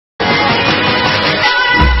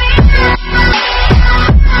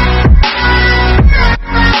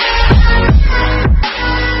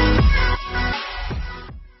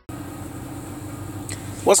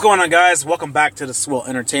What's going on, guys? Welcome back to the Swill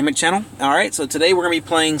Entertainment channel. Alright, so today we're going to be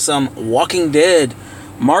playing some Walking Dead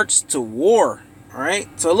March to War.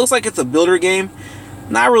 Alright, so it looks like it's a builder game.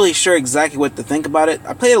 Not really sure exactly what to think about it.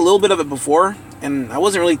 I played a little bit of it before, and I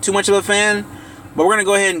wasn't really too much of a fan. But we're going to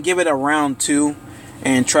go ahead and give it a round 2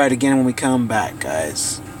 and try it again when we come back,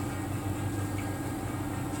 guys.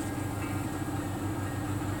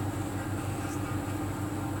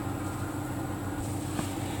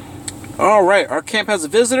 Alright, our camp has a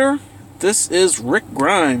visitor. This is Rick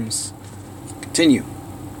Grimes. Continue.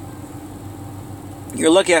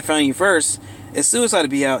 You're lucky I found you first. It's suicide to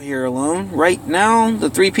be out here alone. Right now, the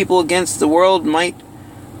 3 people against the world might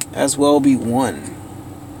as well be 1.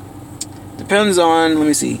 Depends on, let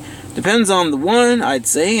me see. Depends on the one, I'd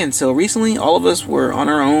say. Until recently, all of us were on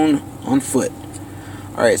our own, on foot.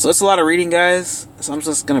 Alright, so it's a lot of reading, guys. So I'm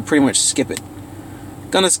just going to pretty much skip it.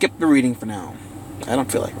 Gonna skip the reading for now. I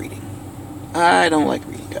don't feel like reading. I don't like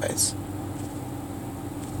reading, guys.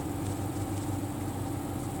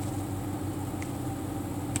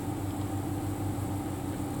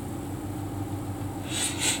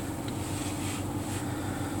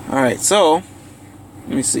 Alright, so let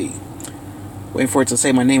me see. Waiting for it to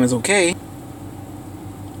say my name is okay.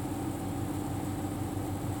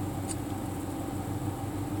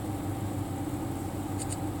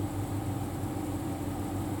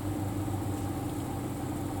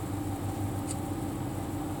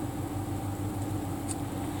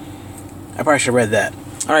 I probably should have read that.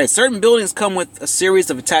 Alright, certain buildings come with a series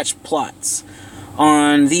of attached plots.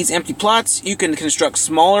 On these empty plots, you can construct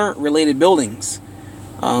smaller related buildings.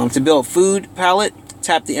 To build food pallet,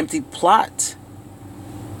 tap the empty plot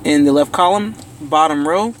in the left column, bottom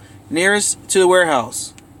row, nearest to the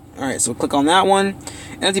warehouse. Alright, so click on that one.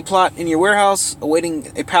 Empty plot in your warehouse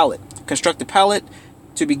awaiting a pallet. Construct a pallet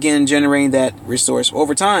to begin generating that resource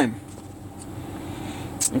over time.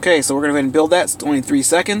 Okay, so we're going to go ahead and build that. It's only 3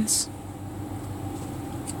 seconds.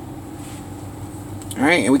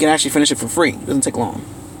 Alright, and we can actually finish it for free. It doesn't take long.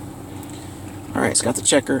 Alright, so got the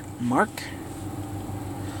checker mark.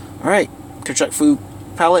 Alright, construct food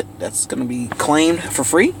pallet. That's going to be claimed for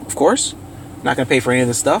free, of course. Not going to pay for any of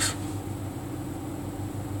this stuff.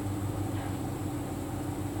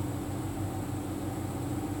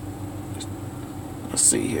 Let's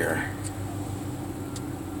see here.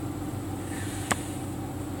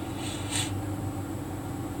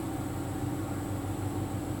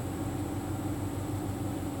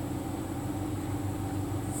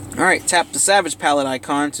 Alright, tap the Savage palette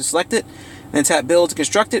icon to select it, then tap Build to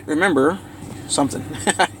construct it. Remember, something.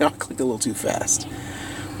 I clicked a little too fast.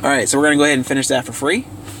 Alright, so we're going to go ahead and finish that for free.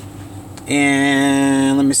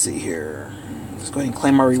 And let me see here. Let's go ahead and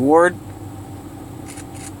claim our reward.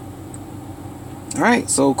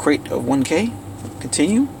 Alright, so crate of 1K.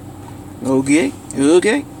 Continue. Okay.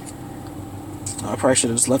 Okay. I probably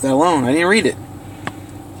should have just left that alone. I didn't read it.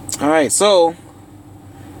 Alright, so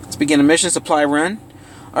let's begin a mission supply run.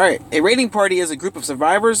 Alright, a raiding party is a group of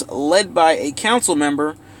survivors led by a council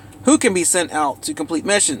member who can be sent out to complete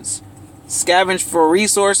missions, scavenge for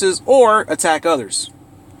resources, or attack others.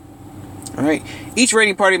 Alright, each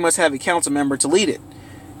raiding party must have a council member to lead it.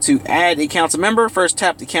 To add a council member, first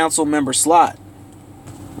tap the council member slot,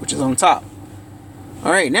 which is on top.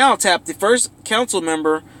 Alright, now tap the first council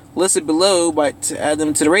member listed below to add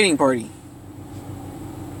them to the raiding party.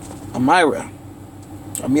 Amira.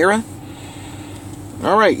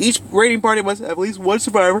 Alright, each raiding party must have at least 1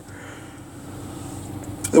 survivor.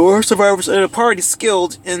 The more survivors in a party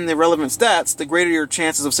skilled in the relevant stats, the greater your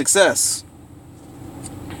chances of success.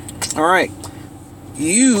 Alright,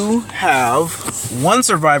 you have 1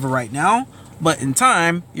 survivor right now, but in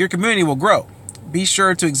time, your community will grow. Be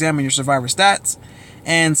sure to examine your survivor stats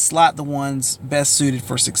and slot the ones best suited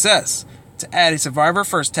for success. To add a survivor,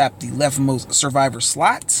 first tap the leftmost survivor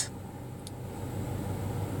slot.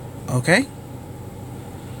 Okay.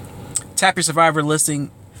 Tap your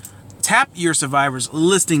survivors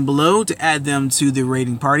listing below to add them to the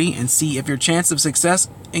raiding party and see if your chance of success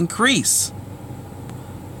increase.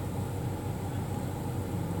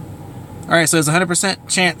 Alright, so there's a 100%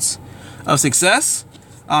 chance of success.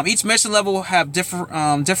 Each mission level will have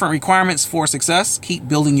different requirements for success. Keep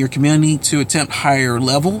building your community to attempt higher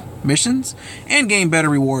level missions and gain better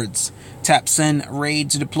rewards. Tap Send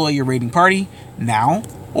Raid to deploy your raiding party now,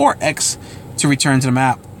 or X to return to the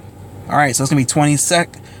map. Alright, so it's going to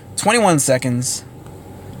be 21 seconds.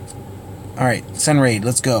 Alright, send raid.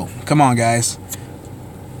 Let's go. Come on, guys.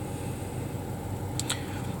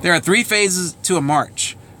 There are 3 phases to a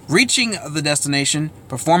march. Reaching the destination,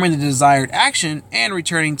 performing the desired action, and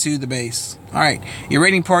returning to the base. Alright, your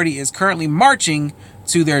raiding party is currently marching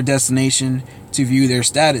to their destination. to view their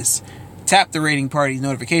status. Tap the raiding party's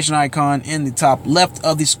notification icon in the top left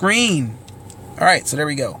of the screen. Alright, so there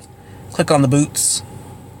we go. Click on the boots.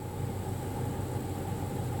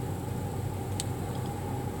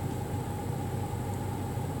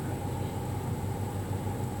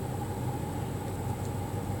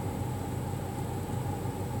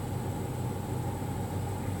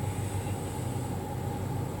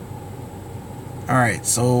 Alright,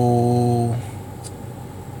 so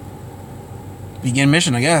begin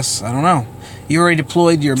mission, I guess. I don't know. You already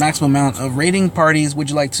deployed your maximum amount of raiding parties. Would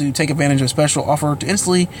you like to take advantage of a special offer to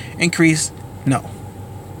instantly increase? No.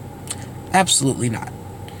 Absolutely not.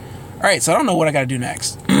 Alright, so I don't know what I gotta do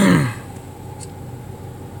next.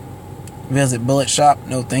 Visit bullet shop.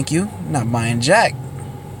 No, thank you. Not buying jack.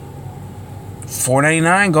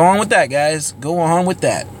 $4.99. Go on with that, guys. Go on with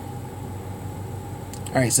that.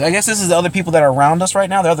 Alright, so I guess this is the other people that are around us right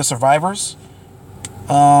now. The other survivors.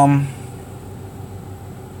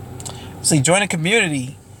 See, join a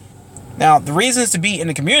community. Now, the reasons to be in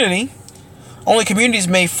the community. Only communities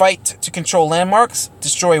may fight to control landmarks,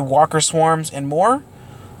 destroy walker swarms, and more.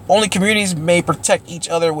 Only communities may protect each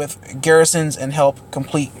other with garrisons and help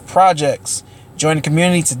complete projects. Join the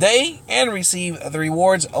community today and receive the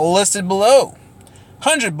rewards listed below.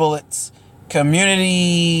 100 bullets.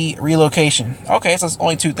 Community relocation. Okay, so it's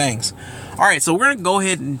only 2 things. Alright, so we're going to go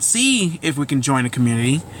ahead and see if we can join a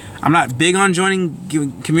community. I'm not big on joining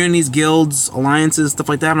communities, guilds, alliances, stuff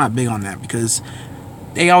like that. I'm not big on that because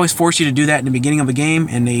they always force you to do that in the beginning of a game,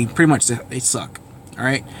 and they pretty much, they suck.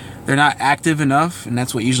 Alright? They're not active enough, and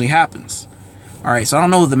that's what usually happens. Alright, so I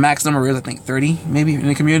don't know what the max number is. I think 30, maybe, in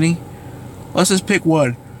the community. Let's just pick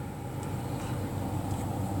one.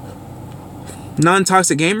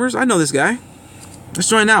 Non-toxic gamers. I know this guy. Let's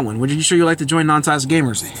join that one. Would you sure you like to join non-toxic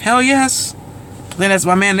gamers? Hell yes. Then that's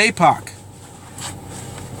my man APOC.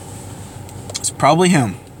 It's probably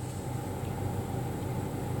him.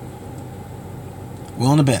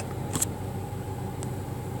 Willing to bet.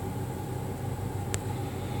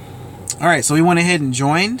 Alright, so we went ahead and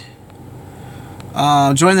joined.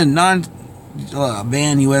 Join the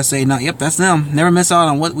ban USA. Yep, that's them. Never miss out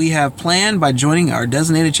on what we have planned by joining our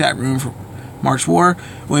designated chat room for March 4.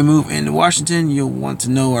 When we move into Washington, you'll want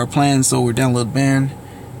to know our plans, so we're download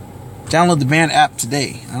the band app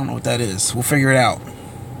today. I don't know what that is. We'll figure it out.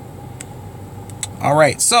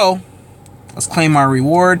 Alright, so let's claim our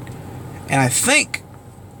reward. And I think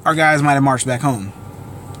our guys might have marched back home.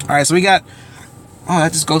 Alright, so we got... Oh,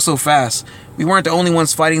 that just goes so fast. We weren't the only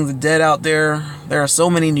ones fighting the dead out there. There are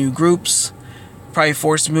so many new groups. Probably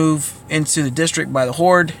forced to move into the district by the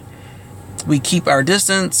Horde. We keep our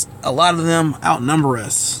distance. A lot of them outnumber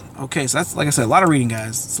us. Okay, so that's, like I said, a lot of reading,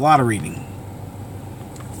 guys. It's a lot of reading.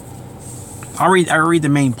 I read the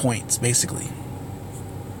main points, basically.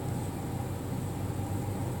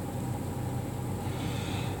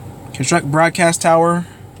 Construct broadcast tower.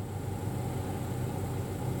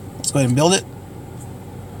 Let's go ahead and build it.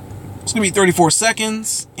 It's going to be 34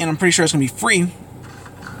 seconds, and I'm pretty sure it's going to be free.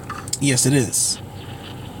 Yes, it is.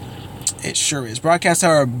 It sure is. Broadcast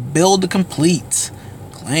tower build complete.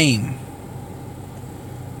 Claim.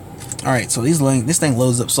 Alright, so this thing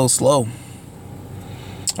loads up so slow.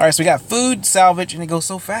 Alright, so we got food, salvage, and it goes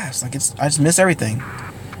so fast. Like I just miss everything.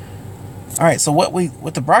 Alright, so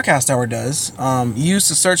what the broadcast tower does, use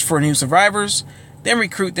to search for new survivors, then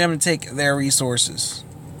recruit them to take their resources.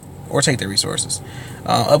 Or take their resources.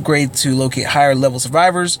 Upgrade to locate higher level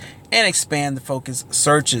survivors and expand the focus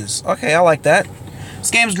searches. Okay, I like that. This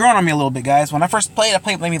game's growing on me a little bit, guys. When I first played, I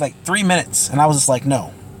played maybe like 3 minutes, and I was just like,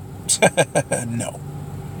 no. No.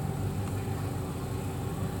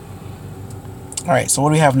 Alright, so what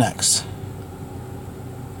do we have next?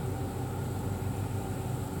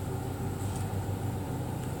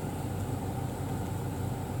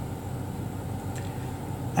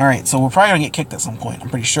 Alright, so we're probably going to get kicked at some point, I'm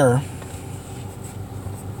pretty sure.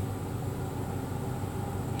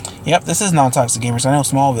 Yep, this is non-toxic gamers. I know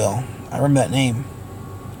Smallville. I remember that name.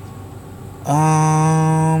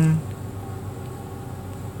 I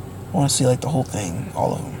want to see like the whole thing,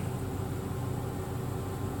 all of them.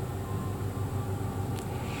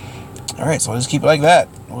 Alright, so I'll just keep it like that.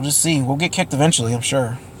 We'll just see. We'll get kicked eventually, I'm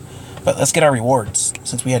sure. But let's get our rewards,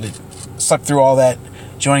 since we had to suck through all that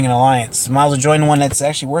joining an alliance. Might as well join one that's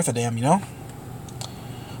actually worth a damn, you know?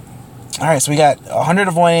 Alright, so we got 100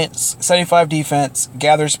 avoidance, 75 defense,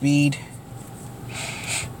 gather speed.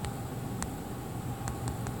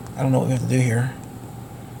 I don't know what we have to do here.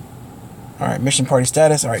 Alright, mission party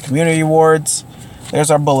status. Alright, community rewards.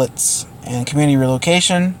 There's our bullets. And community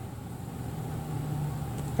relocation.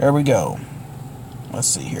 There we go. Let's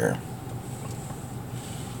see here.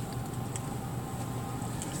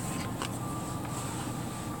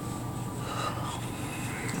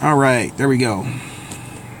 Alright, there we go.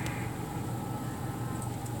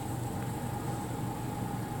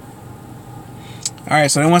 Alright,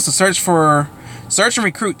 so it wants to search and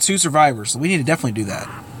recruit 2 survivors. So we need to definitely do that.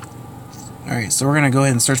 Alright, so we're going to go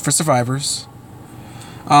ahead and search for survivors.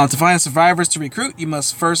 To find survivors to recruit, you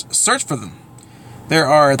must first search for them. There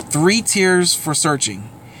are 3 tiers for searching,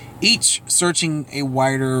 each searching a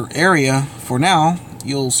wider area. For now,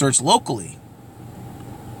 you'll search locally.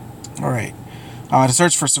 Alright. To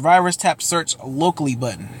search for survivors, tap Search Locally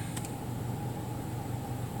button.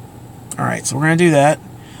 Alright, so we're going to do that.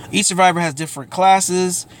 Each survivor has different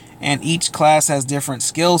classes, and each class has different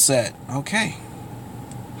skill set. Okay.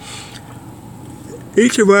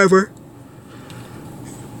 Each survivor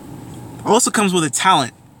also comes with a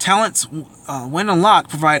talent. Talents, when unlocked,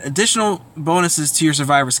 provide additional bonuses to your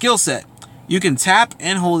survivor skill set. You can tap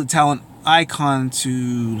and hold the talent icon to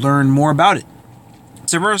learn more about it.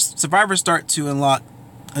 Survivors start to unlock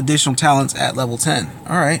additional talents at level 10.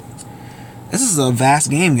 Alright. This is a vast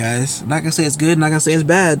game, guys. I'm not going to say it's good, I'm not going to say it's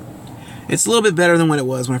bad. It's a little bit better than what it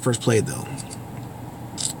was when I first played, though.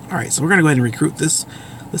 Alright, so we're going to go ahead and recruit this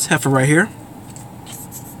heifer right here.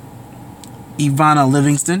 Ivana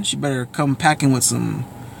Livingston. She better come packing with some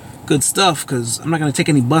good stuff, because I'm not going to take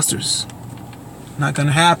any busters. Not going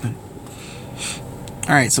to happen.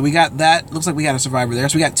 Alright, so we got that. Looks like we got a survivor there.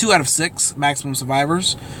 So we got 2 out of 6 maximum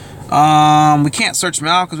survivors. We can't search them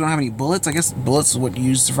out because we don't have any bullets. I guess bullets is what you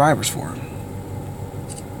use survivors for.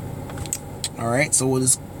 Alright, so we'll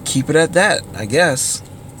just keep it at that, I guess.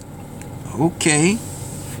 Okay.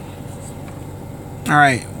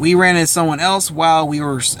 Alright, we ran into someone else while we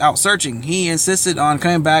were out searching. He insisted on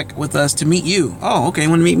coming back with us to meet you. Oh, okay, you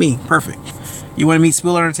want to meet me. Perfect. You want to meet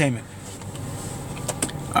Swill Entertainment.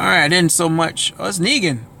 Alright, I didn't so much... Oh, it's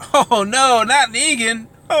Negan. Oh, no, not Negan.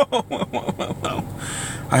 Oh,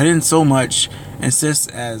 I didn't so much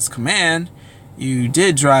insist as command. You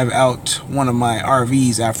did drive out one of my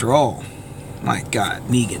RVs after all. My God,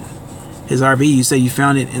 Negan. His RV, you say you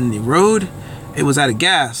found it in the road? It was out of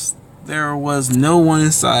gas. There was no one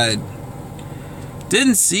inside.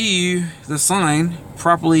 Didn't see the sign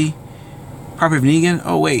properly. Property of Negan?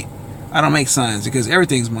 Oh, wait. I don't make signs because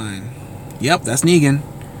everything's mine. Yep, that's Negan.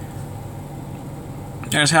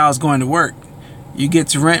 That's how it's going to work. You get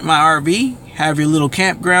to rent my RV, have your little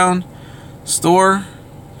campground, store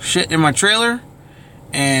shit in my trailer,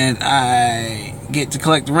 and I get to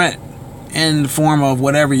collect the rent in the form of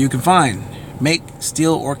whatever you can find. Make,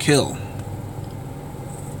 steal, or kill.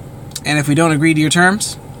 And if we don't agree to your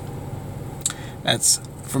terms, that's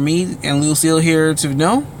for me and Lucille here to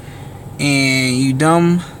know, and you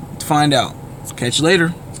dumb to find out. Catch you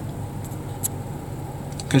later.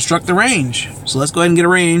 Construct the range. So let's go ahead and get a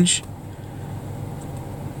range.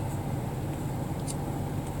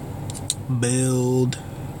 Build.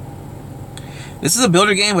 This is a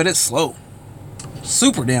builder game, but it's slow.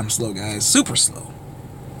 Super damn slow, guys. Super slow.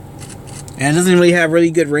 And it doesn't really have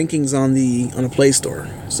really good rankings on the Play Store.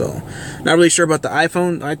 So, not really sure about the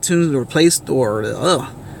iPhone, iTunes, or Play Store, or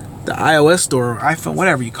the iOS Store, or iPhone,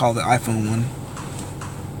 whatever you call the iPhone one.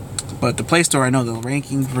 But the Play Store, I know the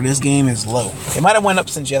ranking for this game is low. It might have went up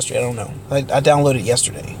since yesterday. I don't know. I downloaded it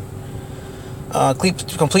yesterday.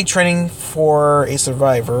 Complete training for a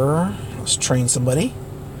survivor. Let's train somebody.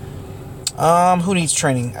 Who needs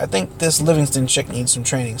training? I think this Livingston chick needs some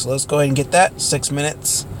training. So let's go ahead and get that. 6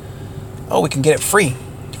 minutes. Oh, we can get it free.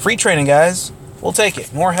 Free training, guys. We'll take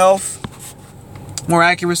it. More health, more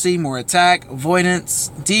accuracy, more attack, avoidance,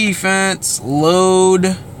 defense,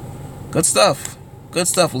 load. Good stuff. Good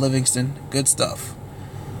stuff, Livingston. Good stuff.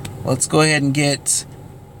 Let's go ahead and get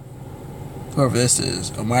whoever this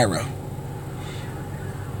is. Omira.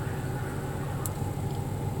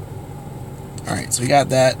 Alright, so we got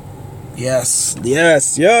that. Yes.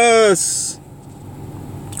 Yes. Yes.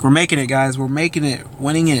 We're making it, guys. We're making it.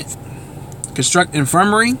 Winning it. Construct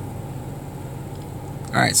infirmary.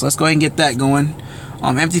 Alright, so let's go ahead and get that going.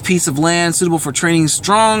 Empty piece of land suitable for training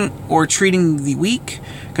strong or treating the weak.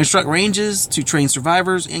 Construct ranges to train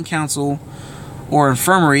survivors in council, or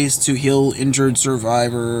infirmaries to heal injured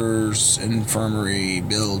survivors. Infirmary.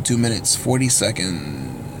 Build 2 minutes 40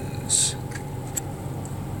 seconds.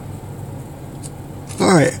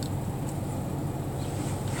 Alright.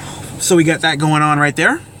 So we got that going on right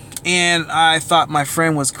there. And I thought my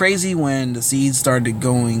friend was crazy when the seeds started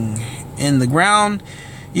going in the ground.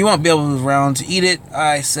 You won't be able to move around to eat it.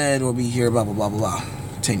 I said we'll be here, blah, blah, blah, blah, blah.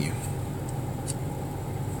 Continue.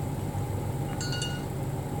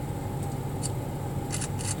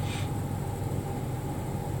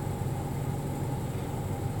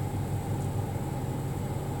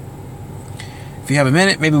 you have a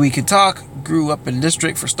minute, maybe we could talk. Grew up in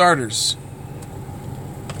district for starters.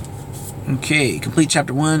 Okay, complete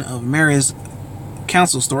chapter 1 of Mary's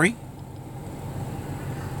council story.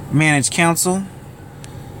 Manage council.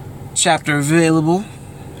 Chapter available.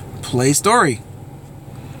 Play story.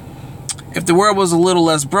 If the world was a little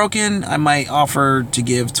less broken, I might offer to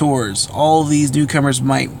give tours. All these newcomers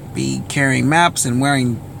might be carrying maps and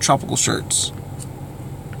wearing tropical shirts.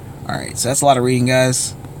 Alright, so that's a lot of reading,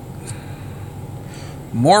 guys.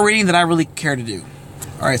 More reading than I really care to do.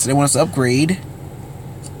 Alright, so they want us to upgrade.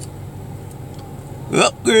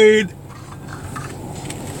 Upgrade!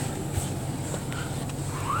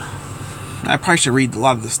 I probably should read a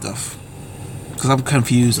lot of this stuff, because I'm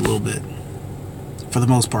confused a little bit, for the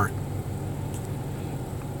most part.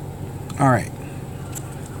 Alright.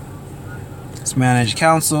 Let's manage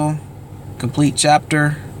council. Complete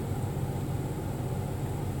chapter.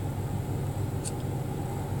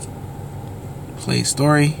 Play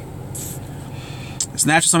story. It's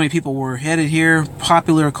natural so many people were headed here.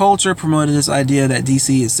 Popular culture promoted this idea that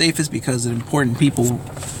DC is safest because the important people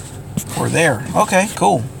were there. Okay,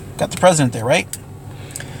 cool. Got the president there, right?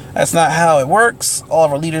 That's not how it works. All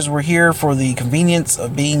of our leaders were here for the convenience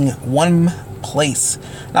of being one place,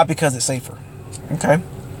 not because it's safer. Okay.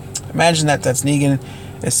 Imagine that's Negan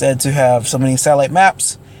is said to have so many satellite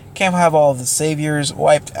maps. Can't have all of the saviors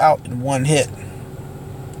wiped out in one hit.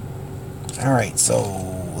 Alright, so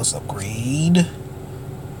let's upgrade.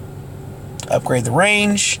 Upgrade the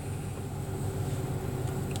range.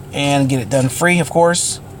 And get it done free, of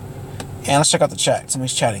course. And let's check out the chat.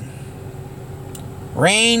 Somebody's chatting.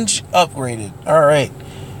 Range upgraded. Alright.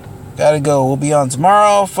 Gotta go. We'll be on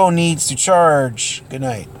tomorrow. Phone needs to charge. Good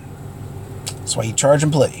night. That's why you charge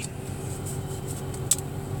and play.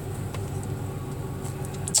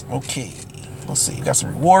 Okay. Let's see. We got some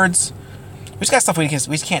rewards. We just got stuff we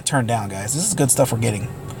just can't turn down, guys. This is good stuff we're getting.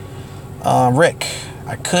 Rick.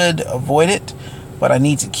 I could avoid it, but I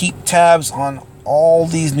need to keep tabs on all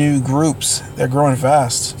these new groups. They're growing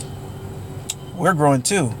fast. We're growing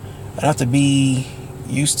too. Enough to be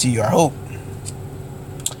used to you, I hope.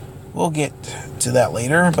 We'll get to that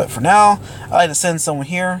later, but for now, I like to send someone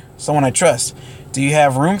here, someone I trust. Do you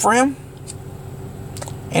have room for him?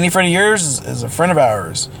 Any friend of yours is a friend of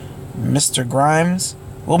ours. Mr. Grimes,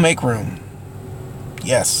 we'll make room.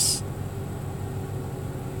 Yes.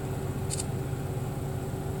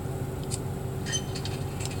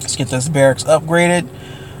 Let's get this barracks upgraded.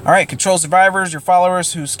 Alright, control survivors, your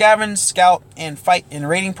followers who scavenge, scout, and fight in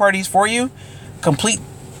raiding parties for you. Complete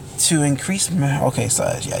to increase... Okay,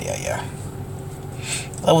 size. Yeah.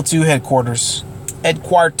 Level 2 headquarters.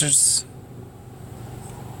 Headquarters.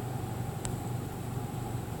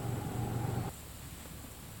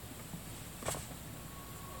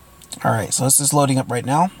 Alright, so this is loading up right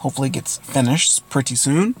now. Hopefully it gets finished pretty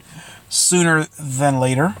soon. Sooner than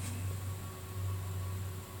later.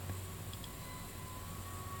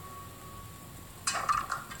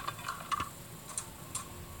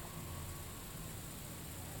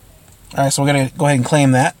 Alright, so we're going to go ahead and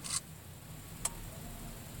claim that.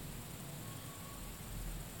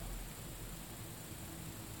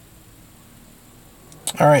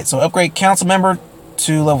 Alright, so upgrade council member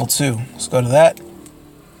to level 2. Let's go to that.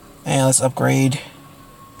 And let's upgrade.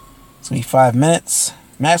 It's going to be 5 minutes.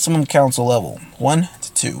 Maximum council level. 1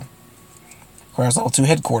 to 2. Requires level 2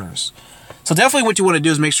 headquarters. So definitely what you want to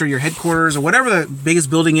do is make sure your headquarters or whatever the biggest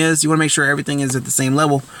building is, you want to make sure everything is at the same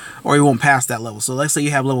level or you won't pass that level. So let's say you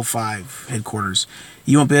have level 5 headquarters.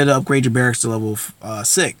 You won't be able to upgrade your barracks to level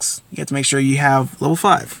 6. You have to make sure you have level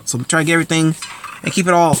 5. So try to get everything and keep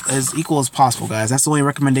it all as equal as possible, guys. That's the only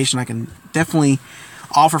recommendation I can definitely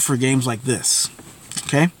offer for games like this.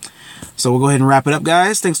 Okay? So we'll go ahead and wrap it up,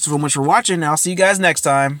 guys. Thanks so much for watching. I'll see you guys next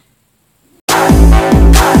time.